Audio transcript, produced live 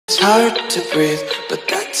hard to breathe, but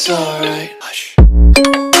that's alright. Hush.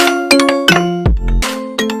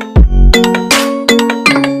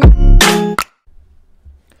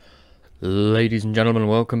 Ladies and gentlemen,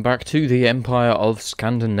 welcome back to the Empire of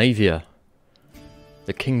Scandinavia.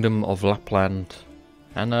 The Kingdom of Lappland.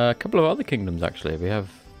 And a couple of other kingdoms, actually. We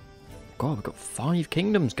have... God, we've got 5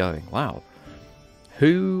 kingdoms going. Wow.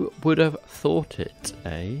 Who would have thought it,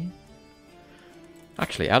 eh?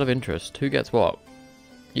 Actually, out of interest, who gets what?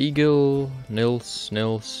 Eagle, Nils.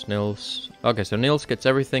 Okay, so Nils gets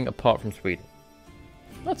everything apart from Sweden.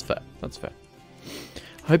 That's fair, that's fair.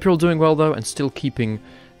 I hope you're all doing well, though, and still keeping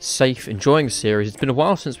safe, enjoying the series. It's been a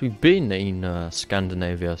while since we've been in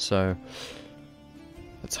Scandinavia, so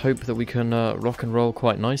let's hope that we can rock and roll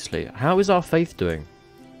quite nicely. How is our faith doing?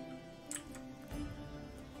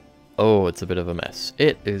 Oh, it's a bit of a mess.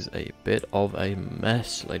 It is a bit of a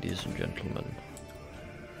mess, ladies and gentlemen.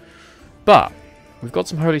 But we've got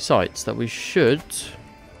some holy sites that we should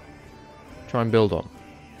try and build on.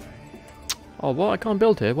 Oh, what? I can't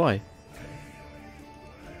build here. Why?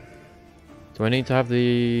 Do I need to have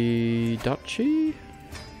the duchy?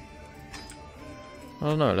 I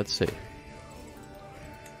don't know. Let's see.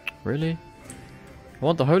 Really? I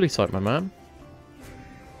want the holy site, my man.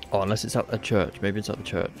 Oh, unless it's at a church. Maybe it's at the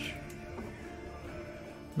church.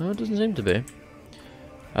 No, it doesn't seem to be.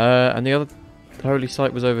 And the other holy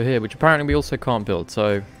site was over here, which apparently we also can't build,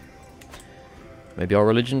 so maybe our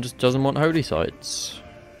religion just doesn't want holy sites.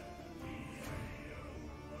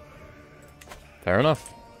 Fair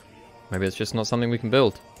enough. Maybe it's just not something we can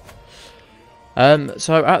build.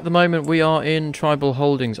 So at the moment we are in tribal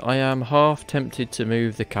holdings. I am half tempted to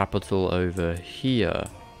move the capital over here.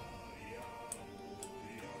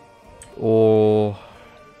 Or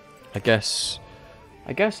I guess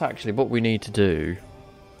actually what we need to do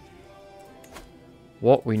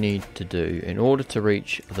in order to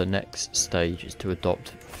reach the next stage is to adopt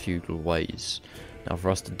feudal ways. Now for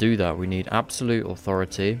us to do that we need absolute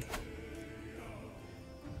authority,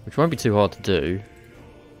 which won't be too hard to do.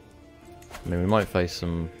 I mean, we might face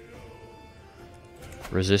some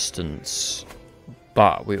resistance,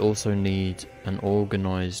 but we also need an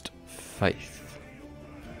organised faith.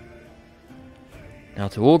 Now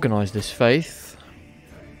to organise this faith,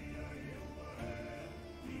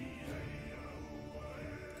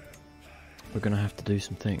 we're going to have to do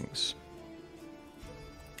some things.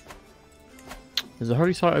 There's a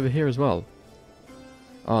holy site over here as well.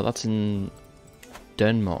 Oh, that's in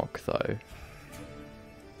Denmark, though.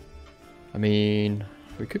 I mean,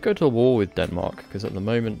 we could go to a war with Denmark, because at the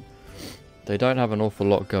moment they don't have an awful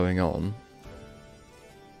lot going on.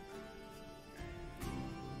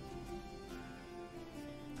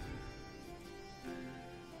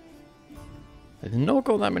 They've not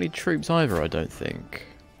got that many troops either, I don't think.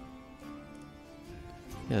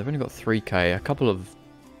 Yeah, they've only got 3k, a couple of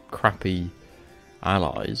crappy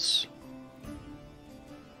allies.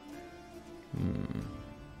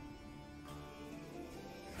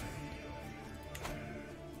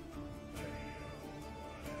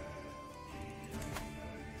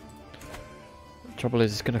 The trouble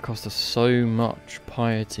is, it's going to cost us so much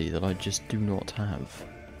piety that I just do not have.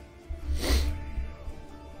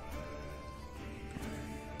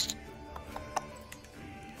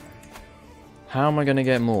 How am I going to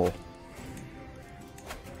get more?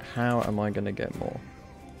 How am I going to get more?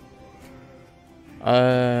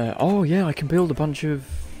 Oh yeah, I can build a bunch of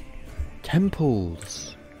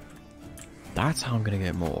temples. That's how I'm going to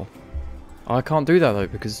get more. Oh, I can't do that though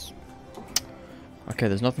because... Okay,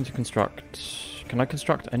 there's nothing to construct. Can I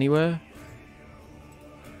construct anywhere?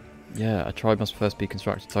 Yeah, a tribe must first be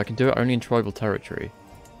constructed, so I can do it only in tribal territory.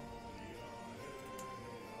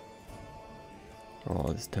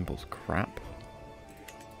 Oh, this temple's crap.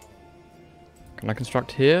 Can I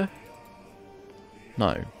construct here?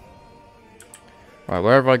 No. Right,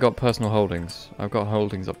 where have I got personal holdings? I've got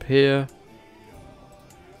holdings up here.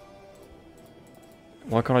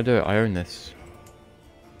 Why can't I do it? I own this.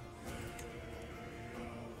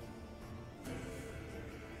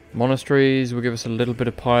 Monasteries will give us a little bit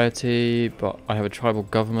of piety, but I have a tribal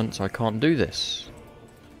government, so I can't do this.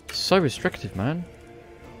 It's so restrictive, man.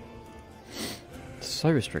 It's so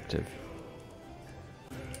restrictive.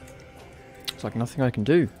 It's like nothing I can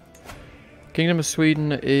do. Kingdom of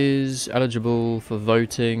Sweden is eligible for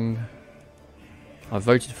voting. I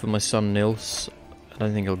voted for my son Nils. I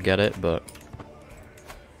don't think he'll get it, but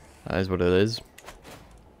that is what it is.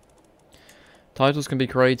 Titles can be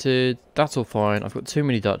created. That's all fine. I've got too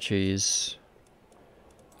many duchies.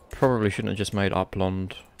 Probably shouldn't have just made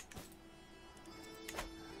Lappland.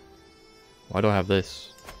 Why do I have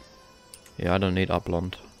this? Yeah, I don't need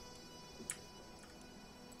Lappland.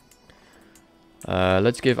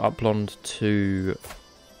 Let's give Lappland to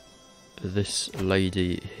this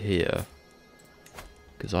lady here.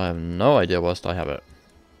 Because I have no idea whilst I have it.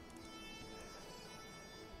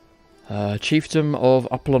 Chiefdom of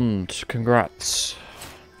Lappland, congrats.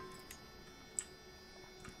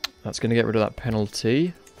 That's going to get rid of that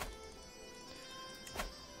penalty.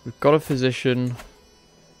 We've got a physician.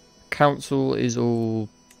 Council is all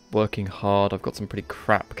working hard. I've got some pretty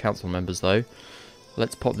crap council members though.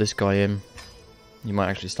 Let's pop this guy in. You might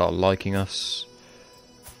actually start liking us.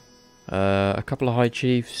 A couple of high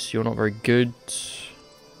chiefs. You're not very good.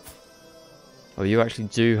 Oh, you actually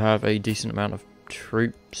do have a decent amount of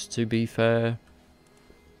troops, to be fair.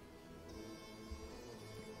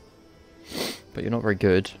 But you're not very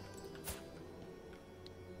good.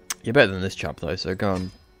 You're better than this chap though, so go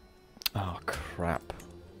on. Oh, crap.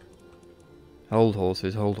 Hold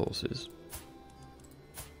horses, hold horses.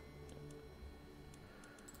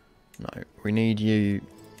 No, we need you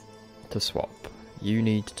to swap. You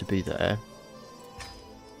need to be there.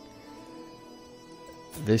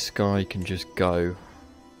 This guy can just go.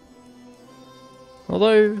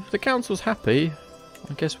 Although, if the council's happy,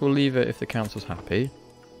 I guess we'll leave it if the council's happy.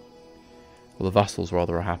 Well, the vassals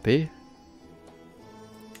rather are happy.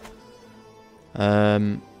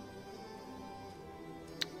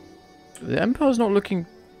 The Empire's not looking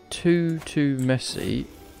too messy.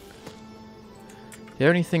 The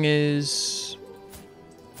only thing is...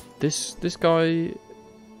 This guy...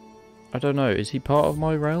 I don't know, is he part of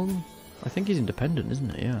my realm? I think he's independent,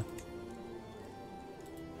 isn't he? Yeah.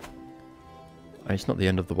 It's not the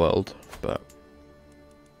end of the world, but...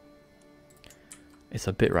 It's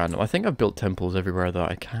a bit random. I think I've built temples everywhere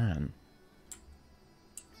that I can.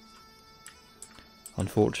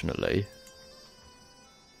 Unfortunately.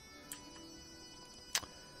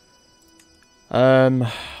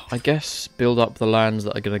 I guess build up the lands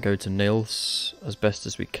that are going to go to Nils as best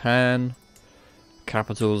as we can.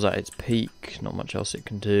 Capital's at its peak, not much else it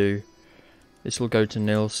can do. This will go to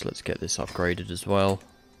Nils. Let's get this upgraded as well.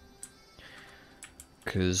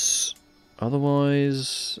 Because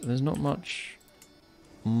otherwise there's not much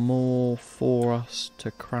more for us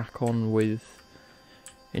to crack on with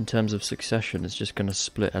in terms of succession. It's just going to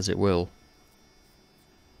split as it will.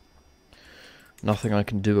 Nothing I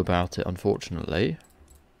can do about it, unfortunately.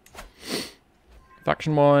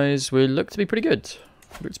 Faction-wise, we look to be pretty good.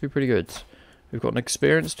 We've got an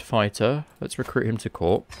experienced fighter. Let's recruit him to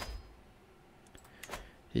court.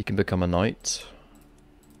 He can become a knight.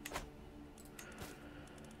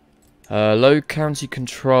 Low county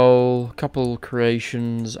control, couple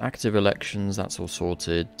creations, active elections, that's all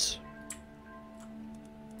sorted.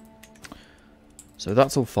 So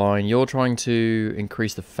that's all fine. You're trying to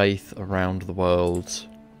increase the faith around the world.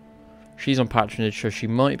 She's on patronage, so she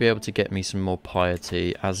might be able to get me some more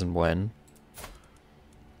piety as and when.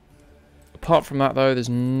 Apart from that, though, there's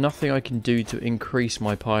nothing I can do to increase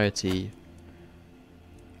my piety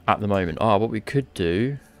at the moment. Ah, what we could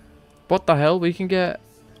do... What the hell? We can get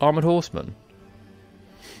armoured horsemen.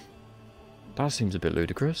 That seems a bit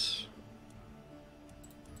ludicrous.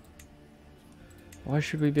 Why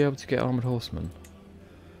should we be able to get armoured horsemen?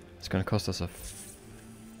 It's going to cost us a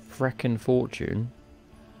freckin' fortune.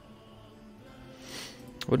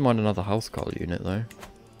 Wouldn't mind another housecarl unit, though.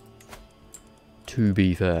 To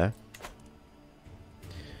be fair.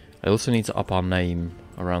 I also need to up our name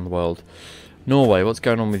around the world. Norway, what's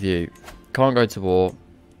going on with you? Can't go to war.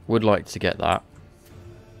 Would like to get that.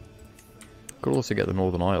 Could also get the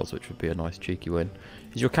Northern Isles, which would be a nice cheeky win.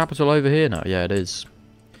 Is your capital over here now? Yeah, it is.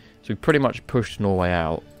 So we've pretty much pushed Norway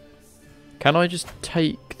out. Can I just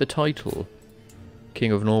take the title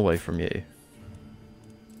King of Norway from you?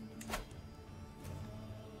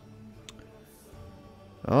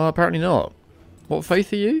 Oh, apparently not. What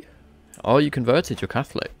faith are you? Oh, you converted. You're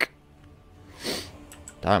Catholic.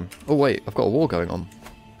 Damn. Oh, wait. I've got a war going on.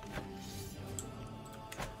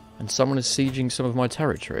 And someone is sieging some of my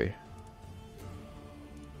territory.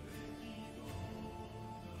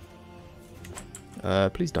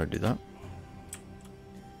 Please don't do that.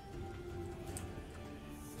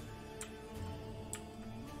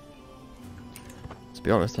 To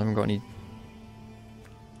be honest, I haven't got any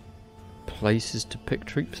places to pick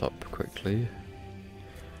troops up quickly.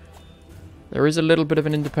 There is a little bit of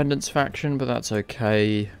an independence faction, but that's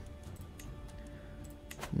okay.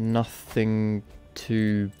 Nothing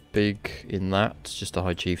too big in that. It's just a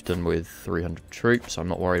high chieftain with 300 troops. I'm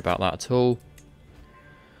not worried about that at all.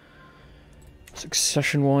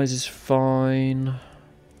 Succession-wise is fine.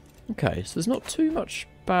 Okay, so there's not too much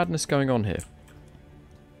badness going on here.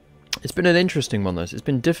 It's been an interesting one, though. It's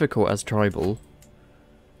been difficult as tribal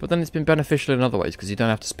But then it's been beneficial in other ways, because you don't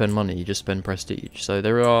have to spend money, you just spend prestige. So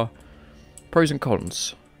there are pros and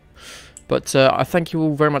cons. But I thank you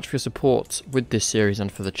all very much for your support with this series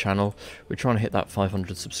and for the channel. We're trying to hit that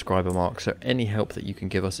 500 subscriber mark, so any help that you can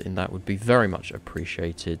give us in that would be very much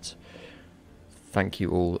appreciated. Thank you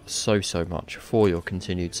all so much for your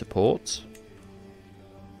continued support.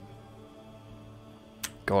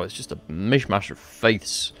 God, it's just a mishmash of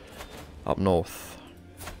faiths up north.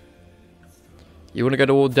 You want to go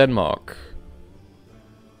to all Denmark?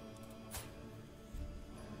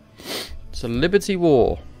 It's a Liberty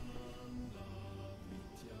War.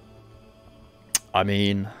 I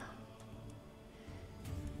mean,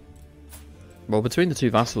 well, between the two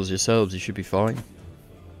vassals yourselves, you should be fine.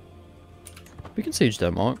 We can siege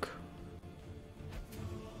Denmark.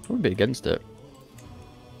 I wouldn't be against it.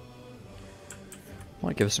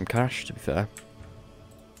 Might give us some cash, to be fair.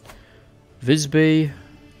 Visby.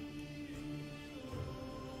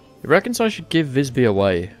 He reckons I should give Visby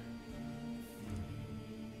away.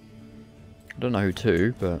 I don't know who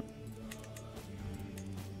to, but...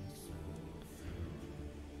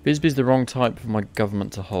 Visby's the wrong type for my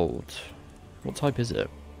government to hold. What type is it?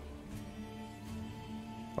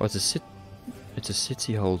 Oh, it's a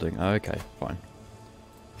city holding. Oh, okay, fine.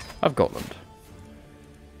 I've Gotland.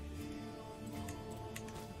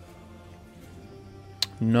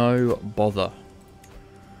 No bother.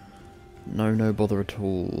 No bother at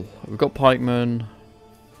all. We've got pikemen.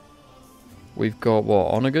 We've got,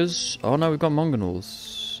 what, onagers? Oh no, we've got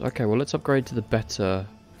mangonels. Okay, well let's upgrade to the better...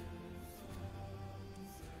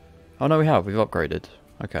 Oh no, we've upgraded.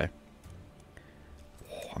 Okay.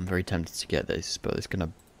 Oh, I'm very tempted to get this, but it's gonna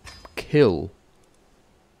kill.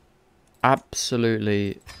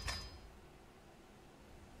 Absolutely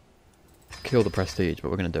kill the prestige, but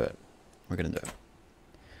we're gonna do it. We're gonna do it.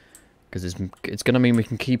 Because it's gonna mean we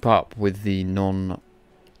can keep up with the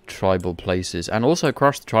non-tribal places. And also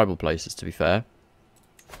crush the tribal places, to be fair.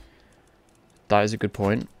 That is a good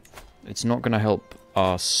point. It's not gonna help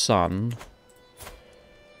our son...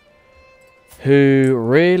 Who,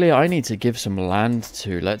 really, I need to give some land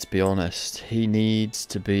to, let's be honest. He needs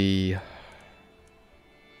to be...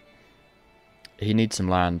 He needs some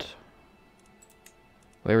land.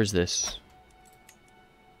 Where is this?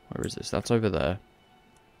 Where is this? That's over there.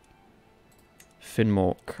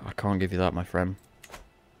 Finnmark. I can't give you that, my friend.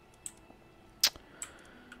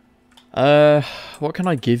 What can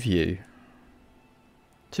I give you?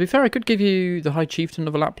 To be fair, I could give you the High Chieftain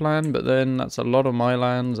of Lappland, but then that's a lot of my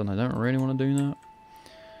lands, and I don't really want to do that.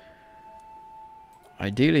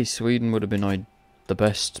 Ideally, Sweden would have been the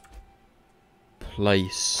best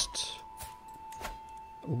placed.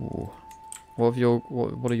 Ooh. What are you...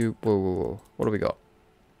 Whoa. What do we got?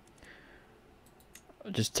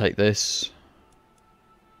 Just take this.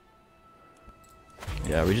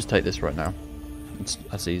 Yeah, we just take this right now.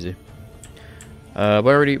 That's easy.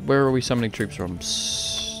 Where are we summoning troops from?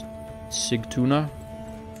 Sigtuna,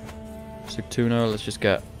 let's just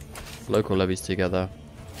get local levies together.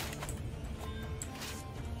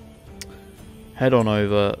 Head on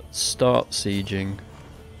over, start sieging.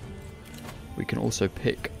 We can also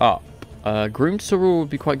pick up... groomed to rule would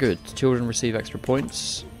be quite good. Children receive extra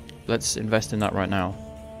points. Let's invest in that right now.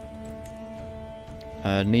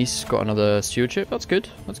 Nice got another stewardship. That's good.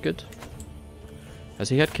 That's good. Has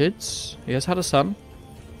he had kids? He has had a son.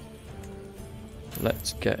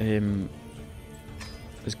 Let's get him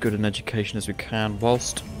as good an education as we can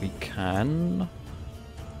whilst we can.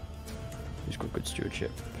 He's got good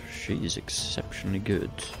stewardship. She is exceptionally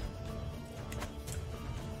good.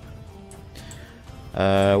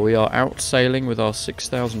 We are out sailing with our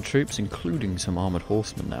 6,000 troops, including some armoured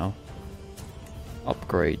horsemen now.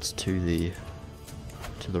 Upgrades to the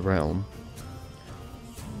realm.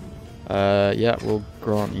 Yeah, we'll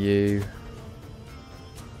grant you...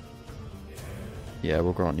 Yeah,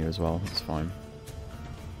 we'll grant you as well. That's fine.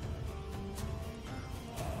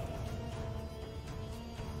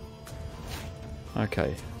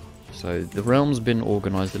 Okay. So, the realm's been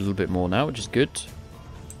organised a little bit more now, which is good.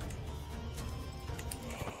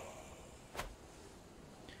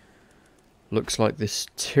 Looks like this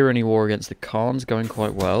tyranny war against the Khan's going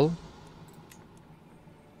quite well.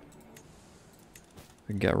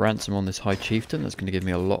 We can get a ransom on this High Chieftain. That's going to give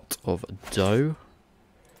me a lot of dough.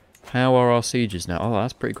 How are our sieges now? Oh,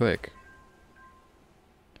 that's pretty quick.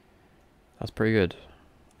 That's pretty good.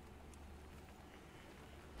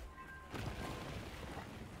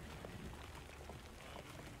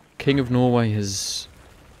 King of Norway has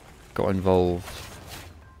got involved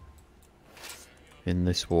in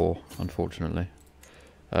this war, unfortunately.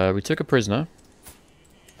 We took a prisoner.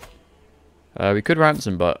 We could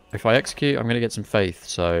ransom, but if I execute, I'm going to get some faith,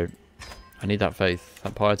 so I need that faith.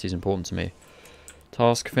 That piety is important to me.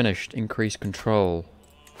 Task finished. Increase control.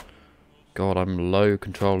 God, I'm low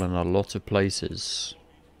control in a lot of places.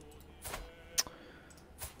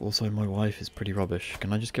 Also, my wife is pretty rubbish.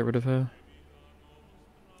 Can I just get rid of her?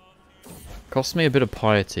 Costs me a bit of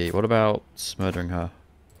piety. What about murdering her?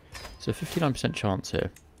 It's a 59% chance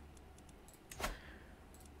here.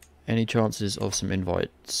 Any chances of some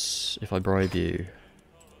invites? If I bribe you.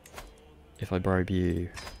 If I bribe you.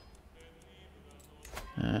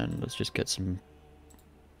 And let's just get some...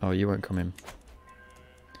 Oh, you won't come in.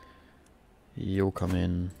 You'll come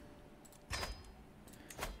in.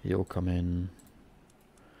 You'll come in.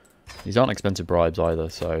 These aren't expensive bribes either,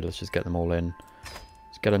 so let's just get them all in.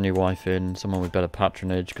 Let's get a new wife in. Someone with better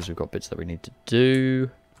patronage, because we've got bits that we need to do.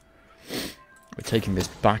 We're taking this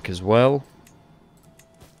back as well.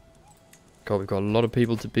 God, we've got a lot of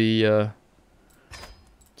people to be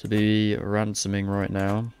ransoming right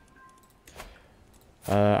now.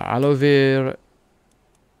 Alovir,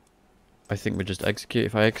 I think we just execute.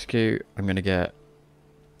 If I execute, I'm going to get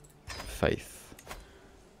faith.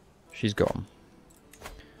 She's gone.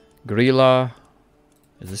 Grilla,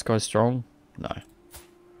 is this guy strong? No.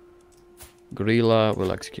 Grilla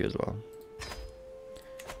will execute as well.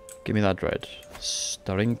 Give me that dread.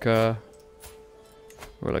 Starinka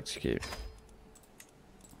will execute.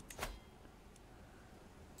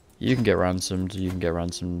 You can get ransomed. You can get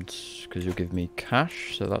ransomed because you'll give me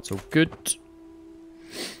cash, so that's all good.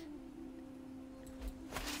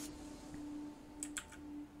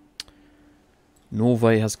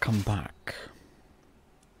 Norway has come back.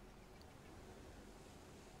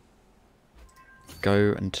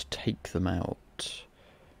 Go and take them out,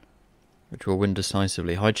 which will win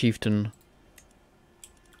decisively. High Chieftain.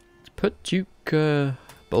 Let's put Duke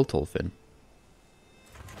Boltolf in.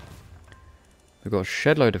 We've got a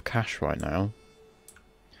shed load of cash right now.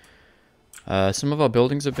 Some of our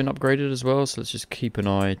buildings have been upgraded as well, so let's just keep an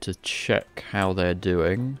eye to check how they're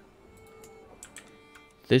doing.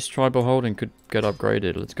 This tribal holding could get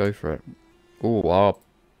upgraded. Let's go for it. Oh, our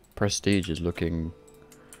prestige is looking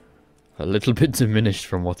a little bit diminished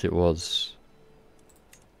from what it was.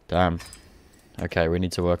 Damn. Okay, we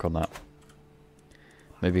need to work on that.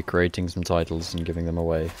 Maybe creating some titles and giving them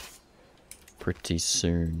away pretty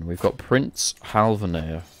soon. We've got Prince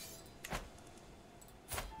Halvanir.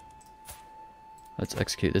 Let's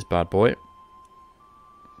execute this bad boy.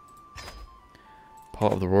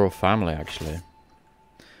 Part of the royal family, actually.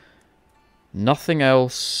 Nothing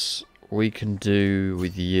else we can do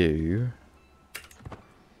with you.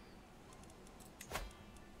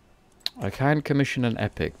 I can commission an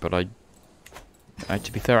epic, but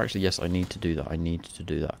to be fair, actually, yes, I need to do that. I need to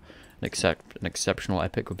do that. An exceptional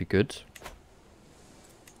epic would be good.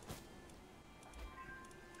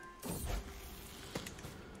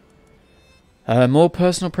 More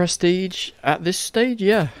personal prestige at this stage?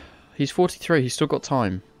 Yeah. He's 43. He's still got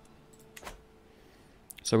time.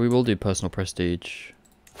 So we will do personal prestige.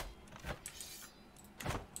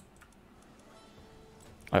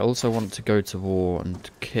 I also want to go to war and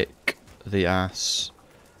kick the ass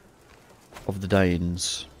of the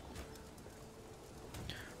Danes.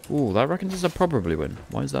 Ooh, that reckons is a probably win.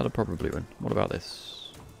 Why is that a probably win? What about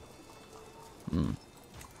this?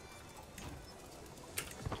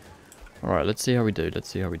 Alright, let's see how we do. Let's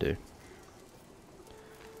see how we do.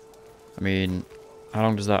 I mean, how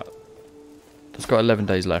long does that... It's got 11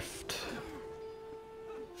 days left.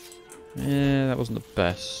 Yeah, that wasn't the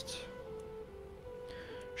best.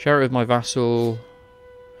 Share it with my vassal.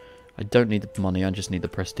 I don't need the money, I just need the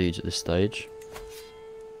prestige at this stage.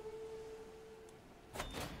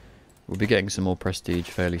 We'll be getting some more prestige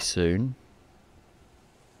fairly soon.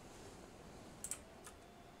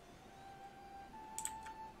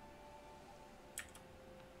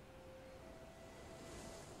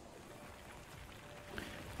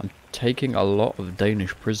 I'm taking a lot of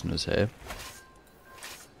Danish prisoners here.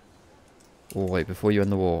 Oh wait, before you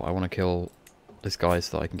end the war, I want to kill this guy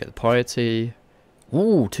so that I can get the piety.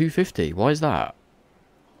 Ooh, 250. Why is that?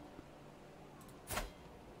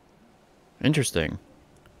 Interesting.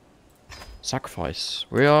 Sacrifice.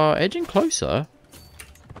 We are edging closer.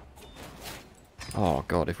 Oh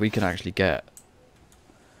god, if we can actually get...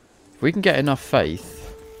 If we can get enough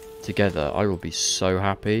faith together, I will be so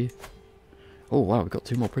happy. Oh wow, we've got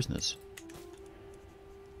 2 more prisoners.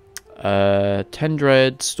 10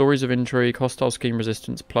 dread, stories of injury, hostile scheme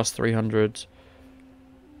resistance, plus 300.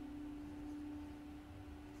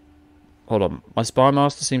 Hold on. My spy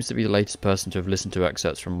master seems to be the latest person to have listened to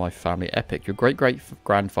excerpts from my family epic. Your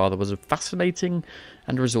great-great-grandfather was a fascinating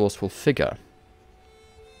and resourceful figure.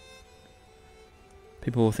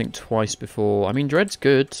 People will think twice before... I mean, dread's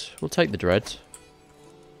good. We'll take the dread.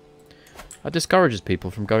 That discourages people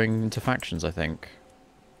from going into factions, I think.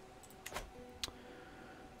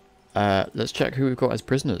 Let's check who we've got as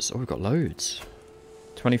prisoners. Oh, we've got loads.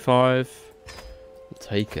 25. We'll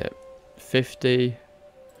take it. 50.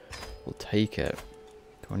 We'll take it.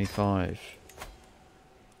 25.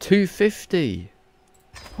 250.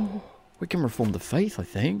 Oh, we can reform the faith, I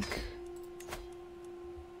think.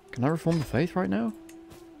 Can I reform the faith right now?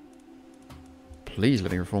 Please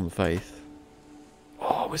let me reform the faith.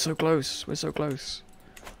 Oh, we're so close. We're so close.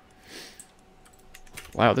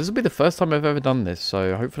 Wow, this will be the first time I've ever done this,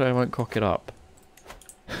 so hopefully I won't cock it up.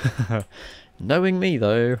 Knowing me,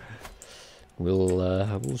 though,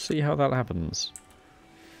 we'll see how that happens.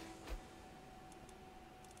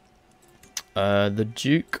 The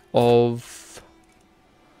Duke of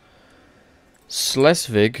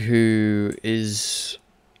Schleswig, who is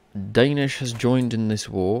Danish, has joined in this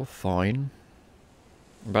war. Fine.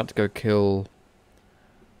 I'm about to go kill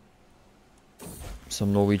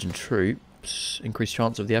some Norwegian troops. Increased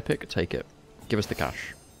chance of the epic. Take it. Give us the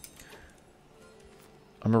cash.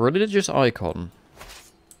 I'm a religious icon.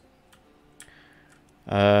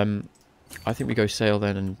 I think we go sail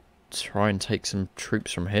then and try and take some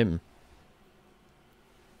troops from him.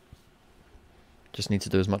 Just need to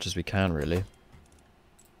do as much as we can, really.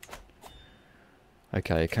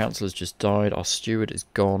 Okay, councillor's just died. Our steward is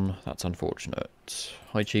gone. That's unfortunate.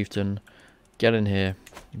 High Chieftain, get in here.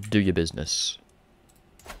 Do your business.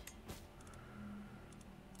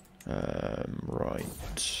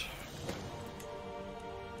 Right.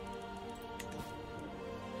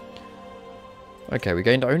 Okay, we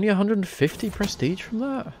gained only 150 prestige from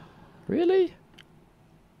that? Really?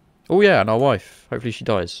 Oh yeah, and our wife. Hopefully she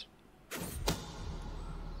dies.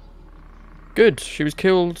 Good, she was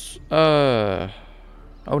killed. Oh,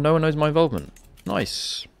 no one knows my involvement.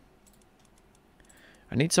 Nice.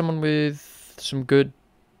 I need someone with some good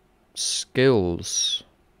skills.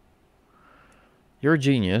 You're a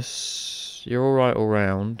genius. You're alright all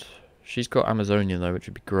round. She's got Amazonian though, which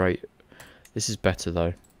would be great. This is better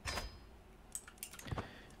though.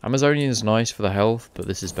 Amazonian is nice for the health, but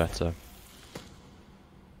this is better.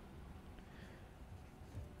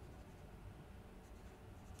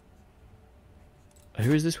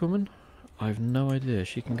 Who is this woman? I have no idea.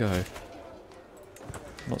 She can go.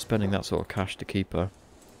 I'm not spending that sort of cash to keep her.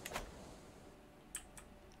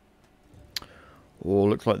 Oh,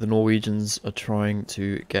 looks like the Norwegians are trying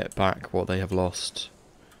to get back what they have lost.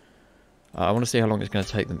 I want to see how long it's going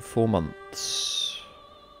to take them. 4 months.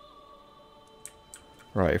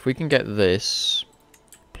 Right, if we can get this,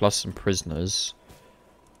 plus some prisoners,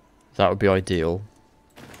 that would be ideal.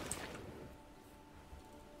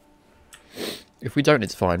 If we don't,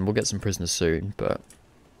 it's fine. We'll get some prisoners soon, but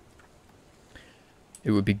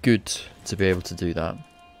it would be good to be able to do that.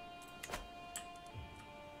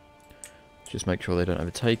 Just make sure they don't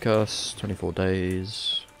overtake us. 24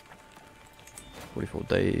 days. 44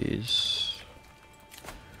 days.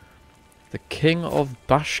 The King of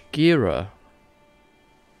Bashkira.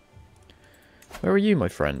 Where are you, my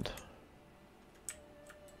friend?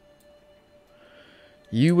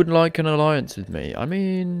 You would like an alliance with me? I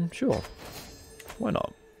mean, sure. Why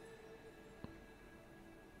not?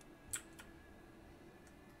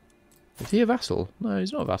 Is he a vassal? No,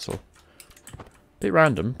 he's not a vassal. Bit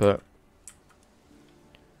random, but...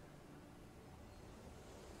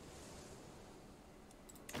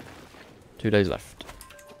 Two days left.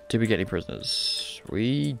 Did we get any prisoners?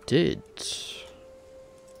 We did.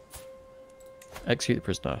 Execute the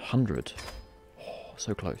prisoner. 100. Oh,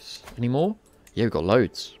 so close. Any more? Yeah, we've got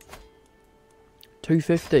loads.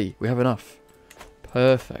 250. We have enough.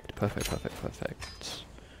 Perfect, perfect, perfect, perfect.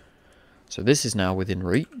 So this is now within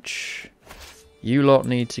reach. You lot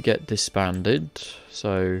need to get disbanded.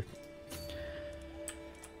 So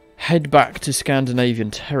head back to Scandinavian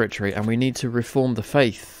territory, and we need to reform the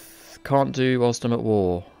faith. Can't do whilst I'm at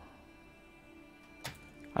war.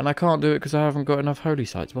 And I can't do it because I haven't got enough holy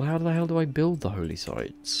sites. Well, how the hell do I build the holy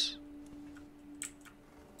sites?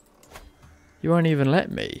 You won't even let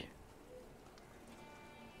me.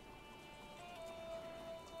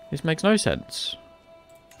 This makes no sense.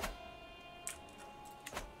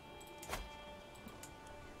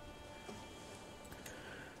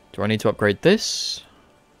 Do I need to upgrade this?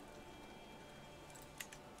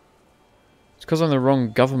 It's because I'm the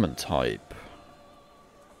wrong government type.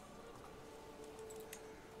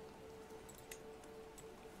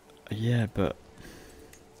 Yeah, but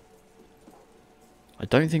I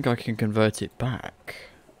don't think I can convert it back.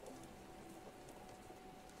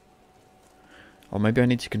 Or maybe I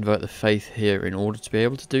need to convert the faith here in order to be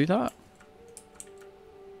able to do that?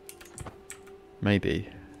 Maybe.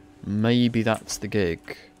 Maybe that's the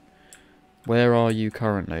gig. Where are you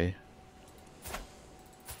currently?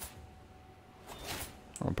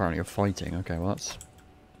 Oh, apparently you're fighting. Okay, well that's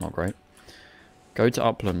not great. Go to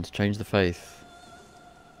Upland, change the faith.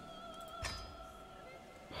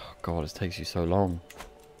 Oh, God, it takes you so long.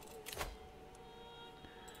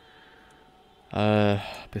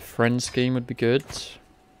 Befriend scheme would be good.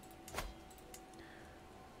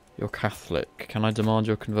 You're Catholic. Can I demand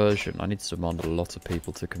your conversion? I need to demand a lot of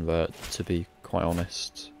people to convert, to be quite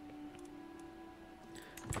honest.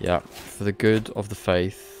 Yeah, for the good of the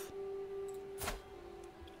faith,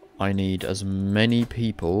 I need as many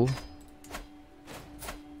people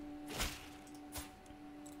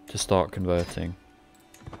to start converting.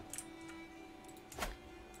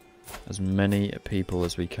 As many people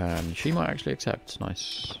as we can. She might actually accept.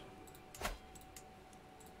 Nice.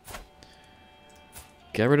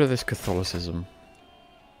 Get rid of this Catholicism.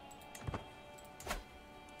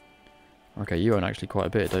 Okay, you own actually quite a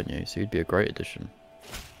bit, don't you? So you'd be a great addition.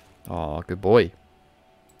 Ah, good boy.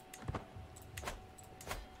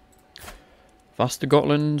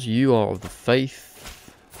 Vastergotland, you are of the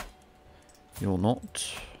faith. You're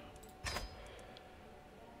not.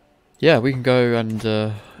 Yeah, we can go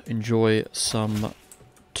and enjoy some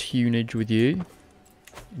tunage with you.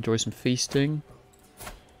 Enjoy some feasting.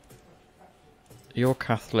 You're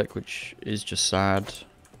Catholic, which is just sad.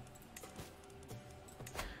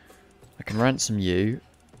 I can ransom you.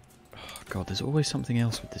 Oh, God, there's always something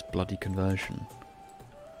else with this bloody conversion.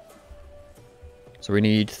 So we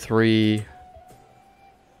need 3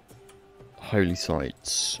 holy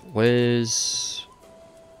sites. Where's...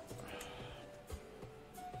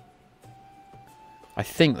 I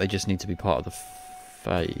think they just need to be part of the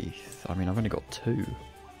faith. I mean, I've only got 2.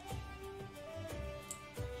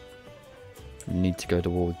 We need to go to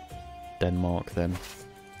war with Denmark then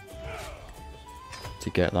to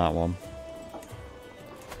get that one.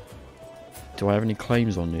 Do I have any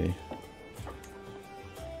claims on you?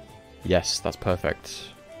 Yes, that's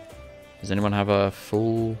perfect. Does anyone have a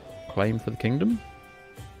full claim for the kingdom?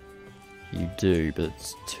 You do, but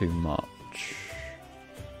it's too much.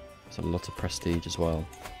 It's a lot of prestige as well.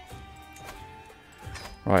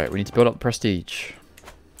 Right, we need to build up prestige.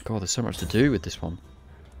 God, there's so much to do with this one.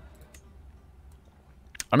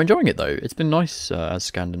 I'm enjoying it though. It's been nice as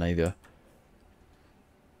Scandinavia.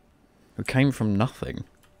 We came from nothing.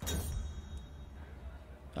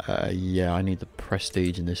 Yeah, I need the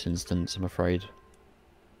prestige in this instance, I'm afraid.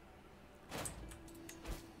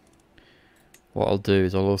 What I'll do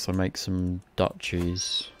is I'll also make some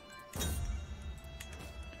duchies.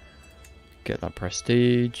 Get that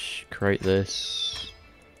prestige, create this,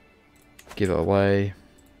 give it away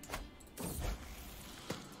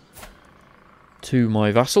to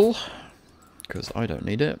my vassal, because I don't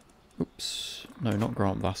need it. Oops, no, not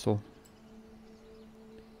grant vassal.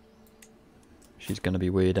 She's going to be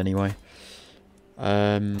weird anyway.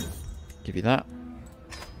 Give you that.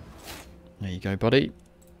 There you go, buddy.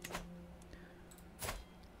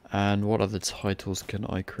 And what other titles can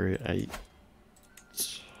I create?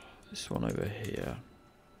 This one over here.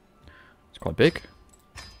 It's quite big.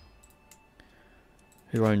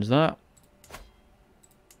 Who owns that?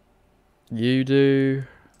 You do.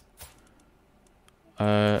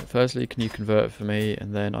 Firstly, can you convert for me,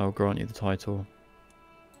 and then I'll grant you the title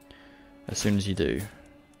as soon as you do.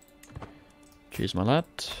 Cheers, my lad.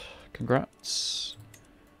 Congrats.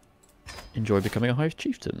 Enjoy becoming a Hive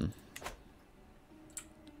Chieftain.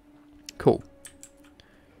 Cool.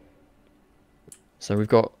 So we've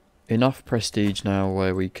got enough prestige now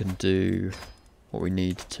where we can do what we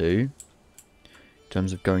need to in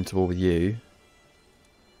terms of going to war with you.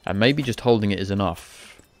 And maybe just holding it is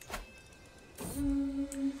enough.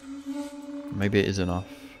 Maybe it is enough.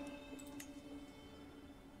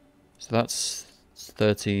 So that's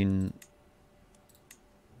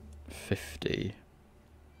 1350.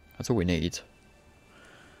 That's all we need.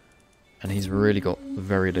 And he's really got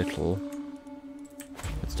very little.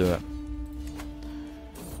 Let's do it.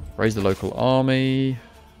 Raise the local army.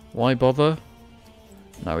 Why bother?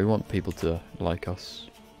 No, we want people to like us.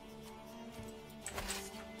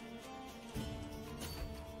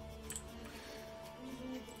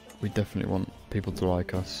 We definitely want people to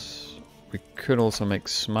like us. We could also make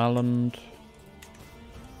Smaland.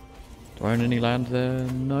 Do I own any land there?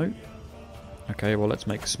 No. Okay, well let's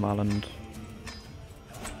make Smaland.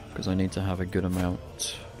 Because I need to have a good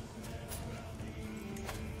amount.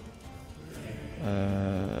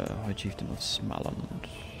 High Chieftain of Smaland.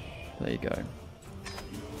 There you go.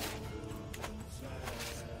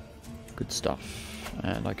 Good stuff.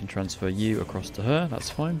 And I can transfer you across to her, that's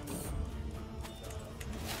fine.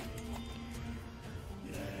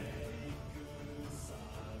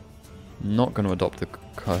 Not going to adopt the...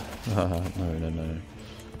 no.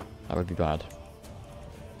 That would be bad.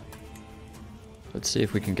 Let's see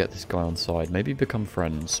if we can get this guy on side. Maybe become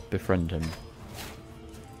friends. Befriend him.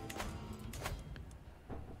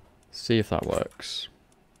 See if that works.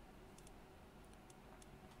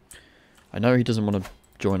 I know he doesn't want to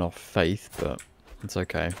join our faith, but it's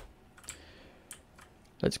okay.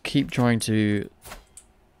 Let's keep trying to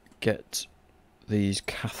get these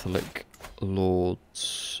Catholic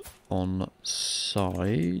lords on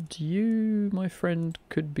side. You, my friend,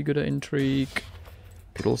 could be good at intrigue.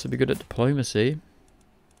 Could also be good at diplomacy.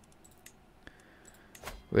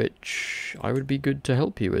 Which I would be good to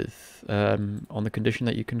help you with. On the condition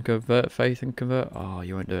that you can convert faith and convert... Oh,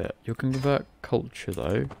 you won't do it. You can convert culture,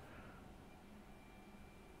 though.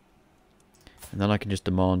 And then I can just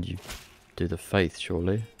demand you do the faith,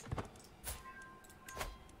 surely.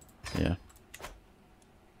 Yeah.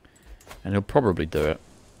 And he'll probably do it.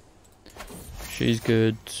 She's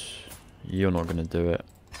good. You're not going to do it.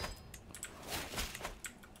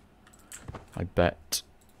 I bet.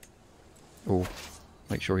 Oh,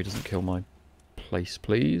 make sure he doesn't kill my place,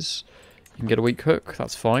 please. You can get a weak hook.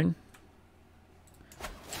 That's fine.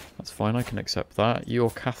 That's fine. I can accept that.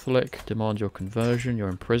 You're Catholic. Demand your conversion. You're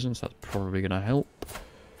in prison, so that's probably going to help.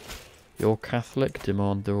 You're Catholic.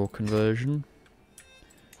 Demand your conversion.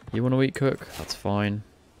 You want a weak hook? That's fine.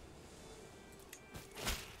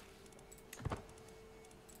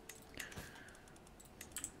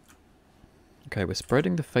 Okay, we're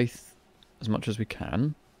spreading the faith as much as we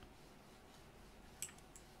can.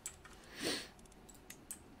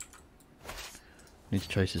 Need to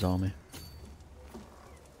chase his army.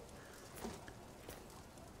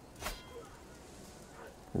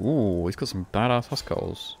 Ooh, he's got some badass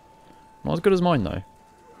Huskarls. Not as good as mine, though.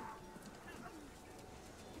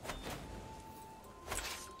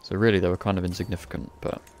 So really, they were kind of insignificant,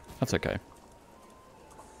 but that's okay.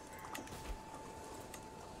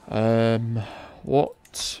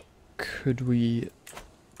 What could we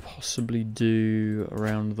possibly do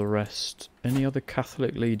around the rest? Any other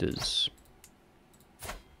Catholic leaders?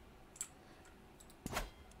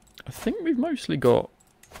 I think we've mostly got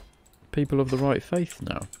people of the right faith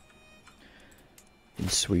now. In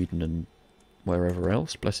Sweden and wherever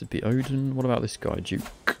else. Blessed be Odin. What about this guy,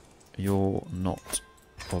 Duke? You're not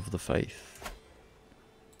of the faith.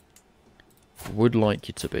 Would like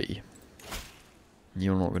you to be.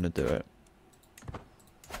 You're not going to do it.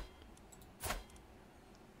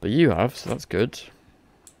 But you have, so that's good.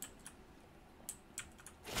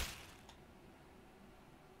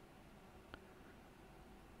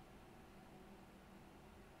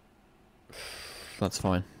 That's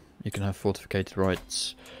fine. You can have fortificated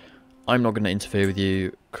rights. I'm not going to interfere with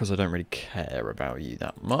you because I don't really care about you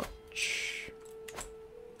that much.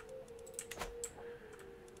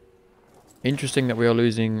 Interesting that we are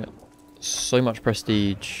losing so much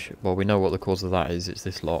prestige. Well, we know what the cause of that is. It's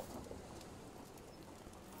this lot.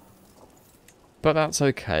 But that's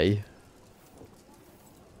okay.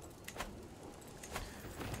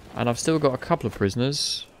 And I've still got a couple of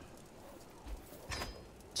prisoners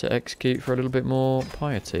to execute for a little bit more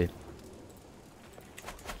piety.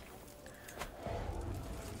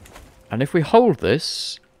 And if we hold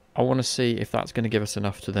this, I want to see if that's going to give us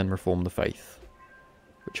enough to then reform the faith.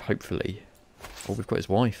 Which hopefully... Oh, we've got his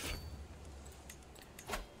wife.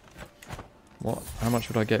 What? How much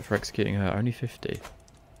would I get for executing her? Only 50.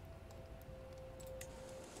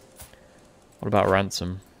 What about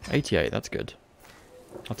ransom? 88, that's good.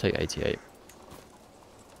 I'll take 88.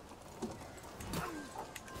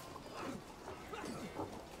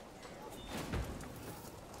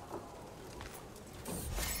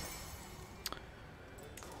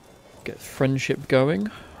 Get friendship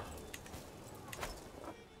going.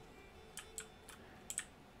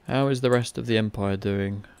 How is the rest of the Empire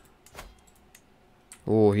doing?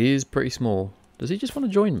 Oh, he is pretty small. Does he just want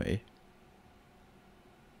to join me?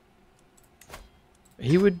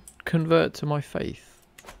 He would convert to my faith.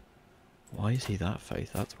 Why is he that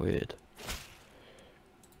faith? That's weird.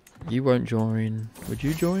 You won't join. Would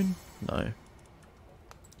you join? No.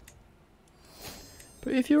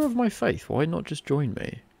 But if you're of my faith, why not just join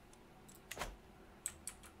me?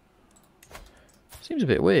 Seems a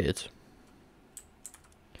bit weird.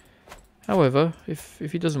 However, if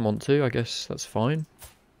he doesn't want to, I guess that's fine.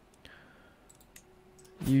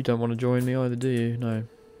 You don't want to join me either, do you? No.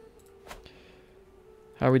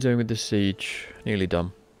 How are we doing with this siege? Nearly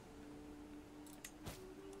done.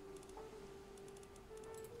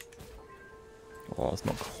 Oh, it's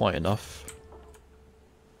not quite enough.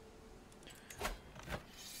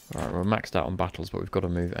 Alright, we're maxed out on battles, but we've got to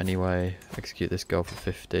move anyway. Execute this girl for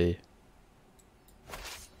 50.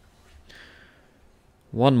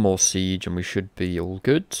 One more siege and we should be all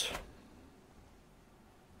good.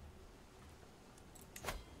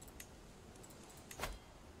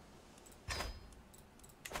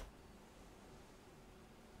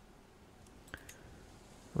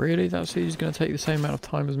 Really? That siege is going to take the same amount of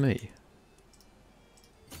time as me?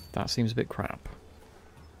 That seems a bit crap.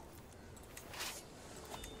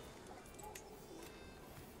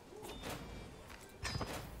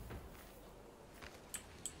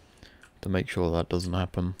 To make sure that doesn't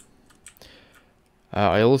happen.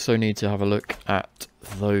 I also need to have a look at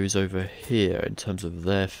those over here in terms of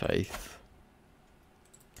their faith.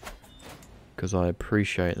 Because I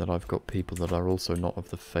appreciate that I've got people that are also not of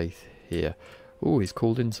the faith here. Oh, he's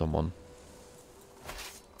called in someone.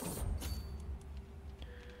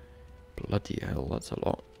 Bloody hell, that's a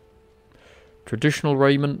lot. Traditional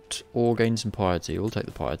raiment or gain some piety. We'll take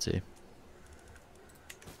the piety.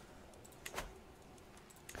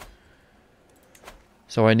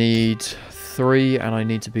 So I need 3 and I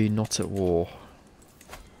need to be not at war.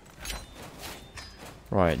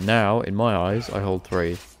 Right, now, in my eyes, I hold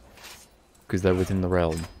 3. Because they're within the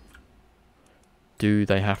realm. Do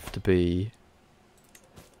they have to be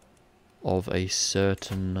of a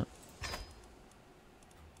certain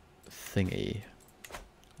thingy?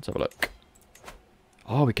 Let's have a look.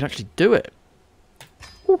 Oh, we can actually do it!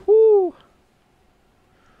 Woohoo!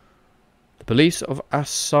 The beliefs of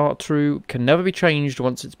Asatru can never be changed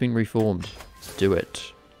once it's been reformed. Let's do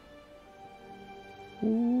it.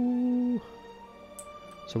 Ooh.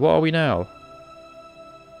 So what are we now?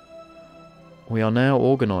 We are now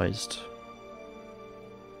organised.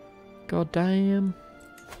 God damn.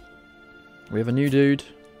 We have a new dude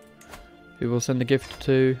who we'll send a gift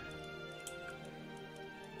to.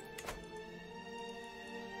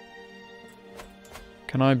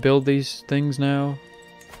 Can I build these things now?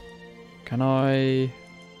 Can I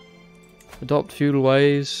adopt feudal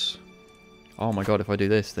ways? Oh my god, if I do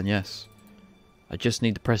this, then yes. I just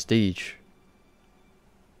need the prestige.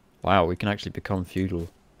 Wow, we can actually become feudal.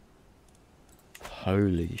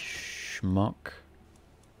 Holy schmuck.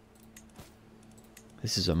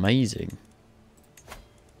 This is amazing.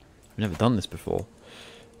 I've never done this before.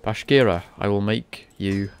 Bashkira, I will make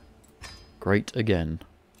you great again.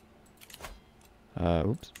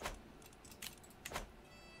 Oops.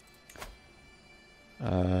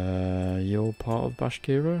 You're part of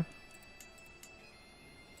Bashkira?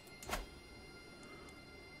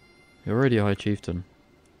 You're already a High Chieftain.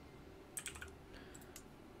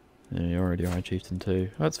 Yeah, you're already a High Chieftain too.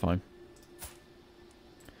 That's fine.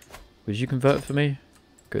 Would you convert for me?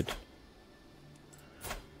 Good.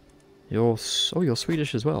 You're... Oh, you're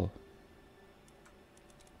Swedish as well.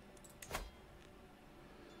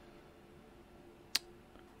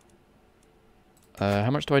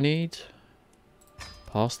 How much do I need?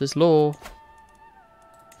 Pass this law.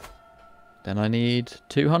 Then I need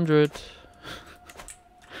 200.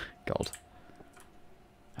 God.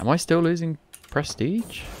 Am I still losing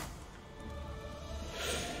prestige?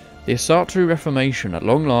 The Asatru Reformation. At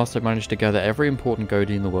long last have managed to gather every important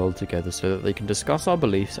Godi in the world together so that they can discuss our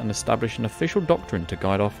beliefs and establish an official doctrine to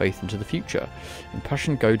guide our faith into the future.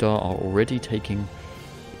 Impassioned Godar are already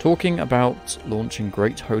talking about launching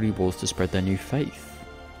great holy wars to spread their new faith.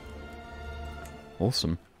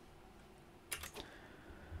 Awesome.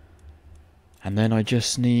 And then I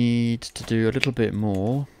just need to do a little bit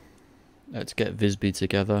more. Let's get Visby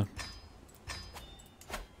together.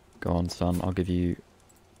 Go on, son. I'll give you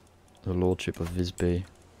the lordship of Visby.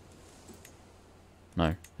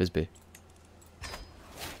 No, Visby.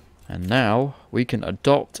 And now we can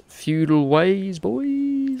adopt feudal ways,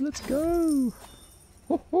 boys. Let's go.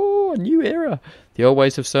 Oh, a new era. The old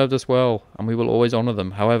ways have served us well, and we will always honour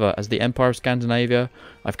them. However, as the Empire of Scandinavia,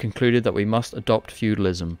 I've concluded that we must adopt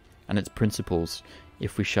feudalism and its principles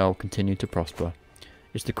if we shall continue to prosper.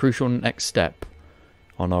 It's the crucial next step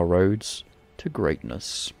on our roads to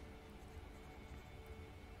greatness.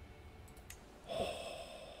 Oh,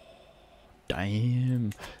 damn.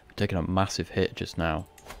 We're taking a massive hit just now.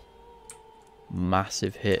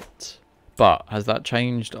 Massive hit. But has that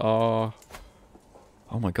changed our...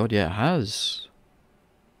 Oh my god, yeah, it has.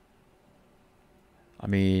 I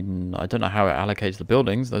mean, I don't know how it allocates the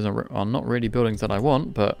buildings. Those are not really buildings that I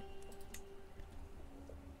want, but...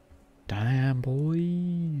 Damn,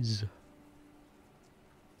 boys.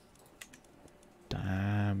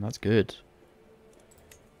 Damn, that's good.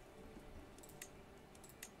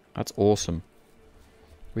 That's awesome.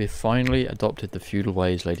 We have finally adopted the feudal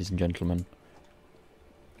ways, ladies and gentlemen.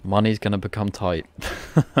 Money's gonna become tight.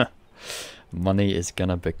 Money is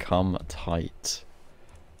gonna become tight.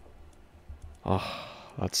 Oh,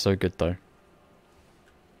 that's so good though.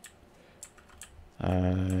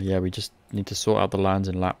 Yeah, we just need to sort out the lands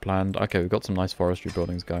in Lappland. Okay, we've got some nice forestry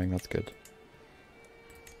buildings going. That's good.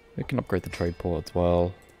 We can upgrade the trade port as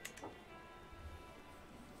well.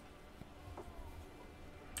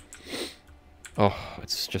 Oh,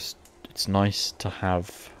 it's nice to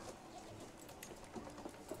have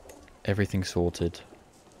everything sorted.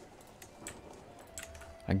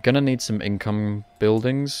 I'm gonna need some income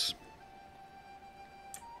buildings.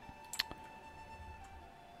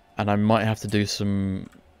 And I might have to do some...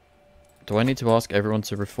 Do I need to ask everyone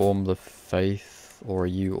to reform the faith? Or are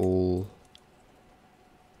you all...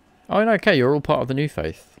 Oh, no, okay, you're all part of the new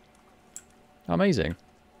faith. Amazing.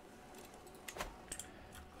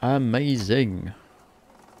 Amazing.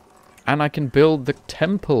 And I can build the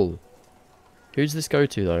temple. Who's this go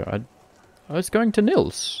to, though? Oh, it's going to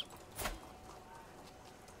Nils.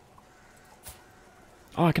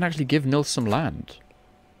 Oh, I can actually give Nils some land.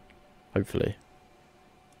 Hopefully.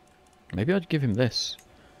 Maybe I'd give him this.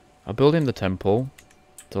 I'll build him the temple.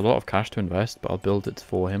 It's a lot of cash to invest, but I'll build it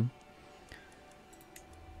for him.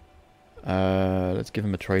 Let's give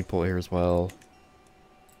him a trade port here as well.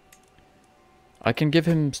 I can give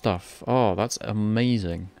him stuff. Oh, that's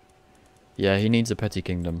amazing. Yeah, he needs a petty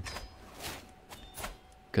kingdom.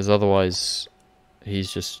 Because otherwise,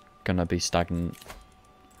 he's just gonna be stagnant.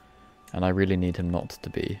 And I really need him not to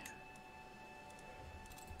be.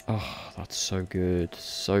 Oh, that's so good.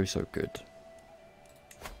 So, so good.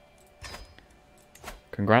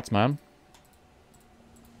 Congrats, man.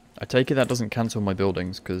 I take it that doesn't cancel my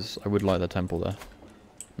buildings, because I would like the temple there.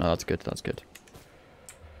 No, that's good, that's good.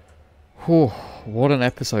 Whew, what an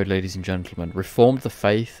episode, ladies and gentlemen. Reformed the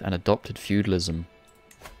faith and adopted feudalism.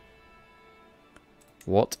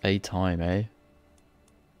 What a time, eh?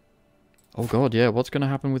 Oh god, yeah, what's going to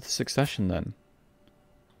happen with the succession then?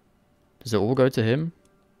 Does it all go to him?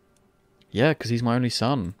 Yeah, because he's my only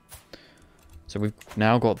son. So we've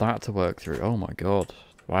now got that to work through. Oh my god.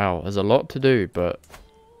 Wow, there's a lot to do, but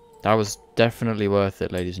that was definitely worth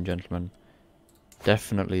it, ladies and gentlemen.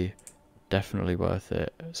 Definitely, definitely worth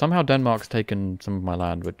it. Somehow Denmark's taken some of my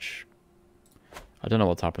land, which... I don't know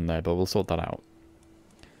what's happened there, but we'll sort that out.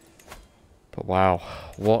 But wow,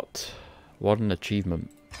 what an achievement.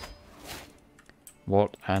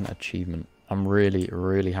 What an achievement. I'm really,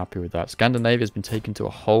 really happy with that. Scandinavia has been taken to a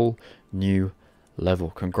whole new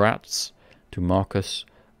level. Congrats to Marcus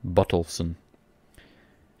Bottolfsson.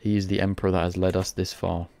 He is the emperor that has led us this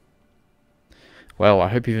far. Well, I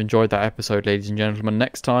hope you've enjoyed that episode, ladies and gentlemen.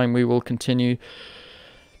 Next time we will continue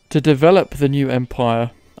to develop the new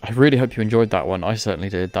empire. I really hope you enjoyed that one. I certainly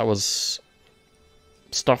did. That was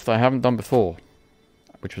stuff that I haven't done before,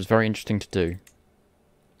 which was very interesting to do.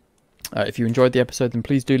 If you enjoyed the episode, then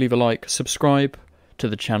please do leave a like, subscribe to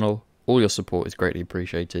the channel. All your support is greatly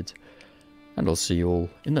appreciated. And I'll see you all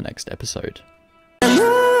in the next episode.